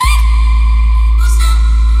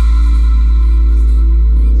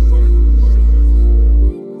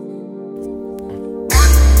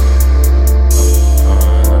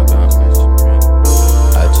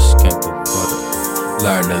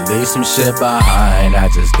leave some shit behind. I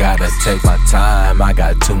just gotta take my time. I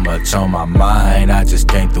got too much on my mind. I just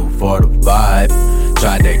came through for the vibe.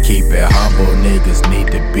 Tried to keep it humble, niggas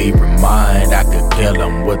need to be reminded. I could kill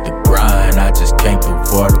them with the grind. I just came through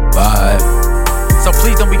for the vibe. So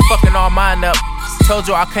please don't be fucking all mine up. Told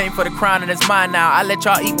you I came for the crown and it's mine now. I let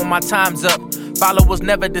y'all eat when my time's up. Followers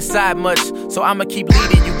never decide much, so I'ma keep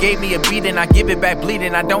leading. You gave me a beating, I give it back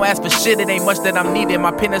bleeding. I don't ask for shit, it ain't much that I'm needing. My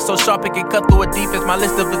pen is so sharp it can cut through a deepest. My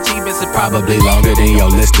list of achievements is probably longer than your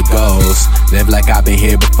list of goals. Live like I've been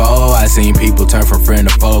here before. I seen people turn from friend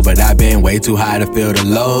to foe, but I've been way too high to feel the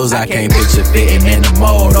lows. I can't picture fitting in the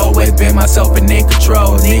mold. Always been myself and in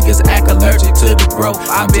control. Niggas act allergic to the growth.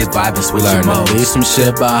 I'm just vibing, switching modes. Leave some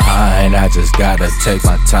shit behind. I just gotta take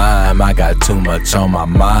my time. I got too much on my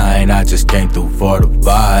mind. I just came through for the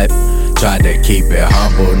vibe. Tried to keep it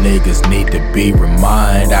humble, niggas need to be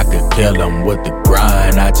reminded. I could kill them with the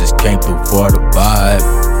grind. I just came through for the vibe.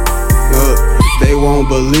 Look, they won't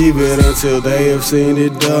believe it until they have seen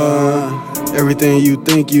it done. Everything you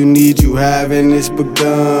think you need, you have, and it's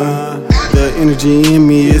begun. The energy in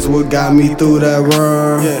me is what got me through that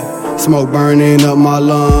run. Yeah. Smoke burning up my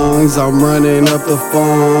lungs, I'm running up the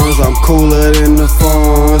funds. I'm cooler than the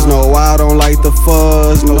funds, no I don't like the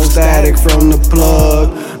fuzz. No static from the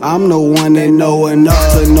plug. I'm the one that know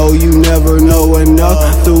enough to know you never know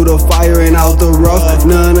enough. Through the fire and out the rough,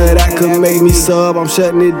 none of that could make me sub. I'm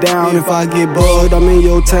shutting it down if I get bugged. I'm in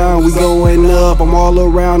your town, we going up. I'm all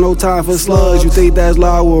around, no time for slugs. You think that's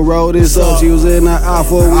lie, we'll roll this up. She was in the eye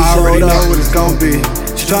before we showed up. I already know what it's gon' be.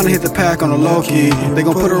 She tryna hit the pack on the low key. They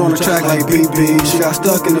gon' put her on the track like BP. She got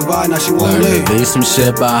stuck in the vibe, now she won't leave. Leave some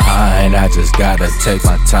shit behind. I just gotta take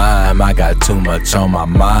my time. I got too much on my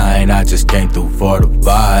mind. I just came through for the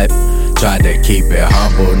vibe. Tried to keep it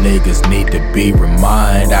humble, niggas need to be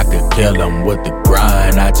reminded. I could kill them with the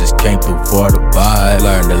grind. I just came through for the vibe.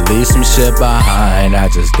 Learn to leave some shit behind. I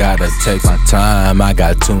just gotta take my time. I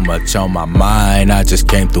got too much on my mind. I just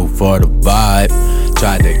came through for the vibe.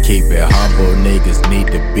 Tried to keep it humble, niggas need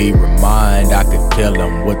to be reminded. I could kill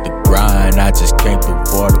them with the grind. I just came through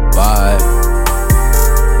for the vibe.